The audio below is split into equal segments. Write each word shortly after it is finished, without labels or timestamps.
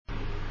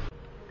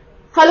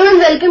Hello and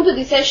welcome to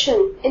the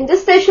session. In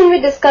this session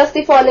we discuss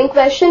the following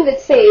question which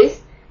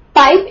says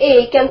pipe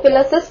A can fill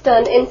a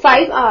cistern in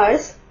 5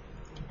 hours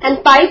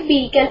and pipe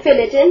B can fill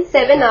it in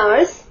 7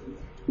 hours.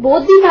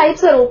 Both the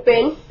pipes are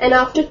open and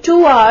after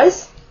 2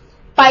 hours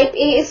pipe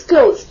A is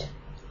closed.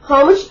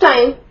 How much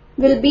time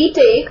will B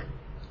take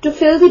to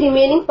fill the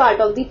remaining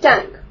part of the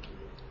tank?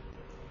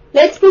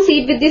 Let's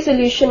proceed with the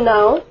solution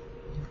now.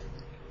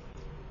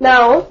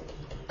 Now,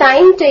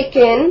 time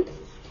taken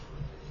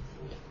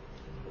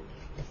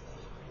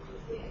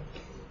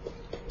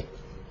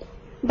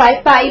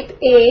by pipe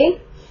A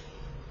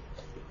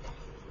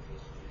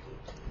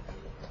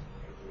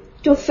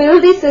to fill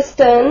the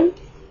cistern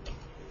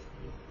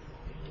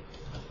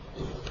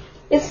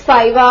is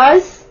 5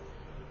 hours.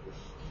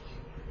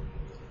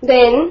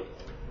 Then,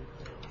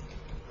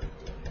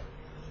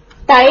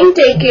 time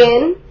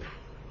taken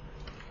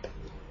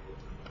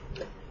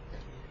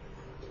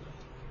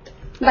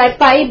by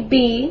pipe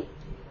B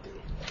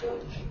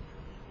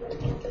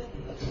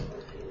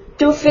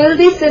to fill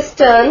the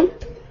cistern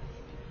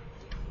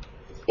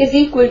is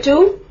equal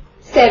to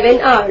 7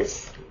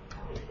 hours.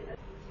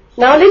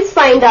 Now let's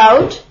find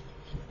out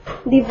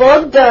the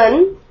work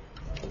done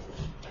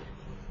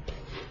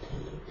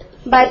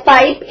by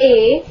pipe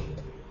A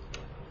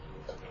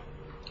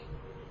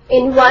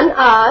in 1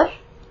 hour,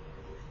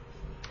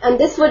 and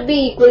this would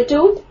be equal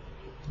to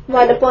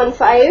 1 upon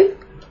 5.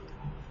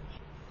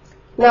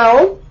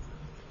 Now,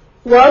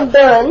 work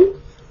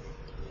done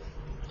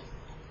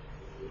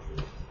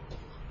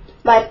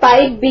by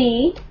pipe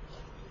B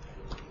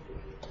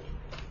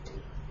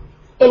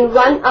in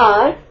 1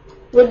 hour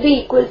would be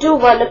equal to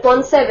 1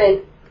 upon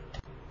 7.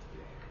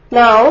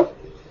 Now,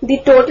 the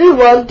total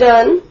work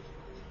done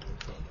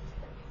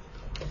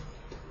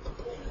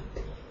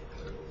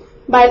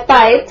by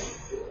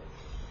pipes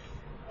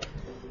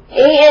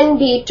A and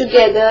B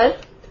together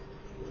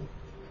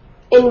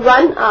in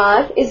 1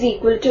 hour is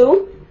equal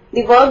to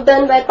the work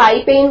done by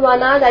pipe A in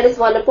 1 hour, that is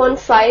 1 upon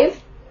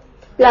 5,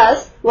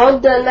 plus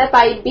work done by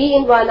pipe B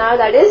in 1 hour,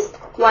 that is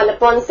 1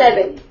 upon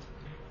 7.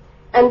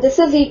 And this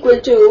is equal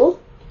to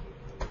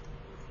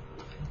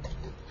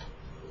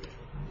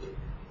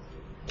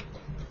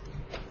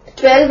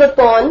 12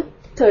 upon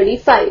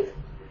 35.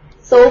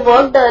 So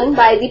work done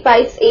by the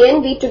pipes A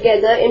and B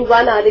together in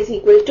 1 hour is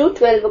equal to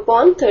 12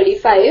 upon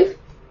 35.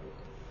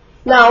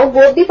 Now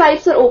both the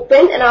pipes are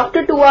open and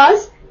after 2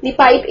 hours the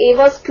pipe A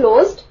was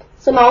closed.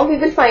 So now we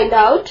will find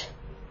out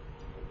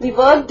the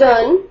work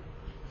done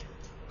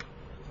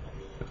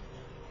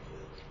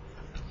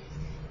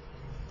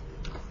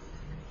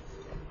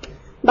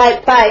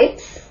by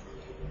pipes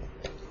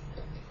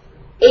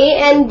A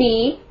and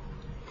B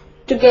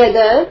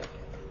together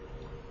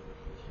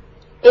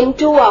in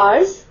 2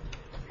 hours,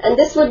 and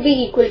this would be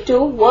equal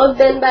to work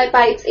done by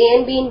pipes A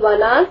and B in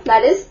 1 hour,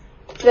 that is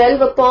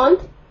 12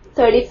 upon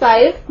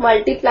 35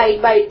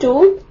 multiplied by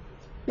 2,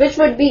 which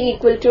would be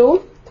equal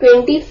to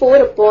 24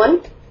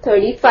 upon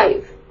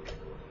 35.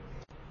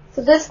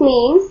 So this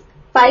means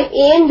pipe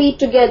A and B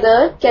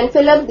together can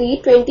fill up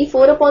the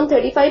 24 upon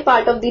 35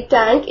 part of the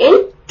tank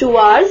in 2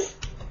 hours.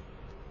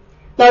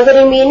 Now the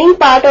remaining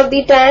part of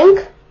the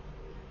tank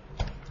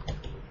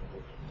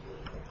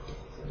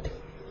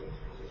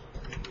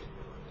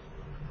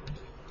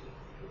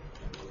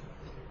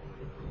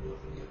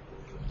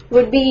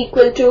would be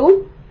equal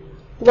to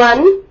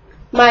 1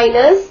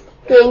 minus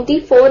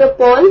 24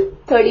 upon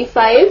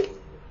 35,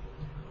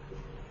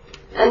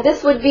 and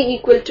this would be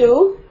equal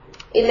to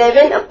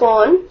 11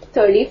 upon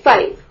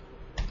 35.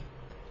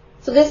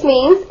 So this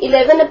means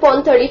 11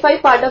 upon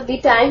 35 part of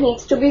the tank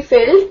needs to be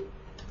filled.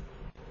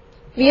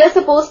 We are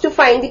supposed to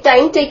find the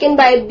time taken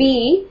by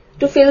B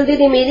to fill the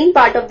remaining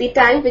part of the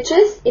tank, which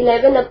is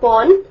 11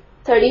 upon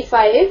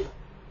 35.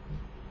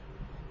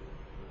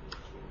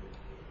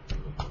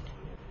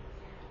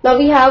 Now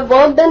we have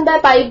work done by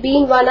pipe B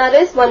in 1 hour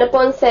is 1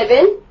 upon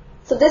 7.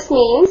 So this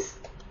means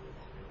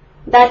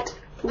that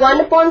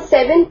 1 upon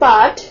 7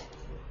 part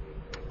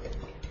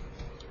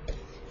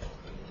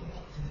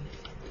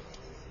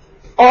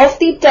of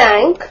the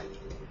tank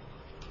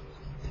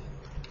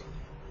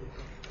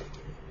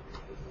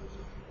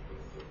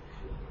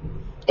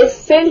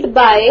is filled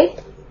by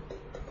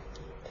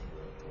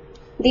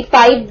the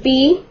pipe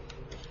B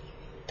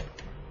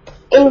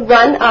in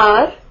 1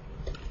 hour.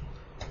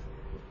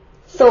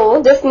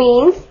 So this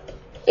means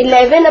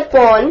 11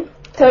 upon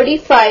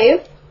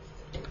 35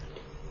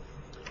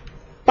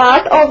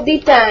 part of the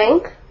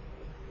tank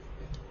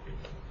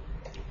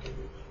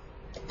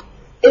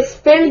is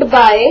filled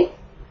by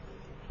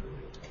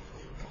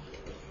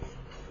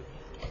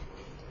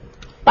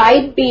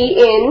pipe B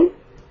in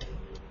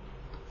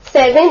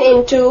 7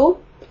 into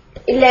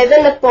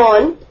 11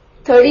 upon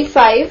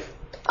 35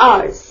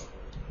 hours.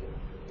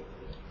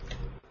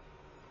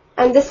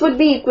 And this would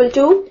be equal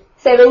to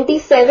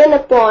 77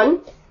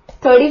 upon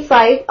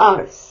 35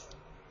 hours.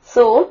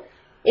 So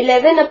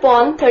 11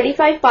 upon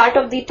 35 part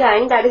of the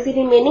tank, that is the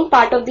remaining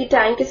part of the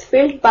tank, is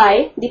filled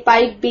by the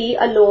pipe B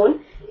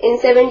alone in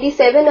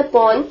 77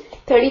 upon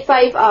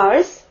 35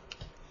 hours.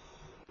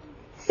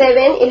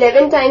 7,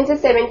 11 times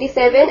is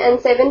 77 and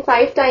 7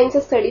 5 times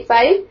is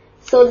 35.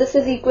 So this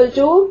is equal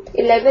to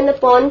 11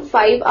 upon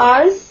 5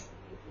 hours,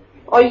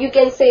 or you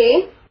can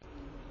say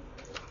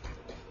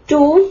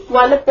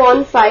 1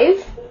 upon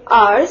 5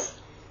 hours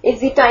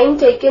is the time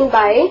taken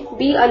by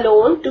B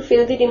alone to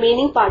fill the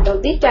remaining part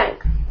of the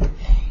tank.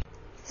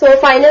 So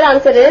final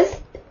answer is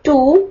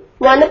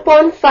 1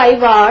 upon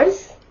 5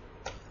 hours.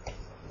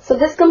 So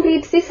this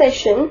completes the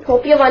session.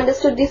 Hope you have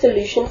understood the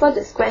solution for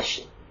this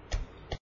question.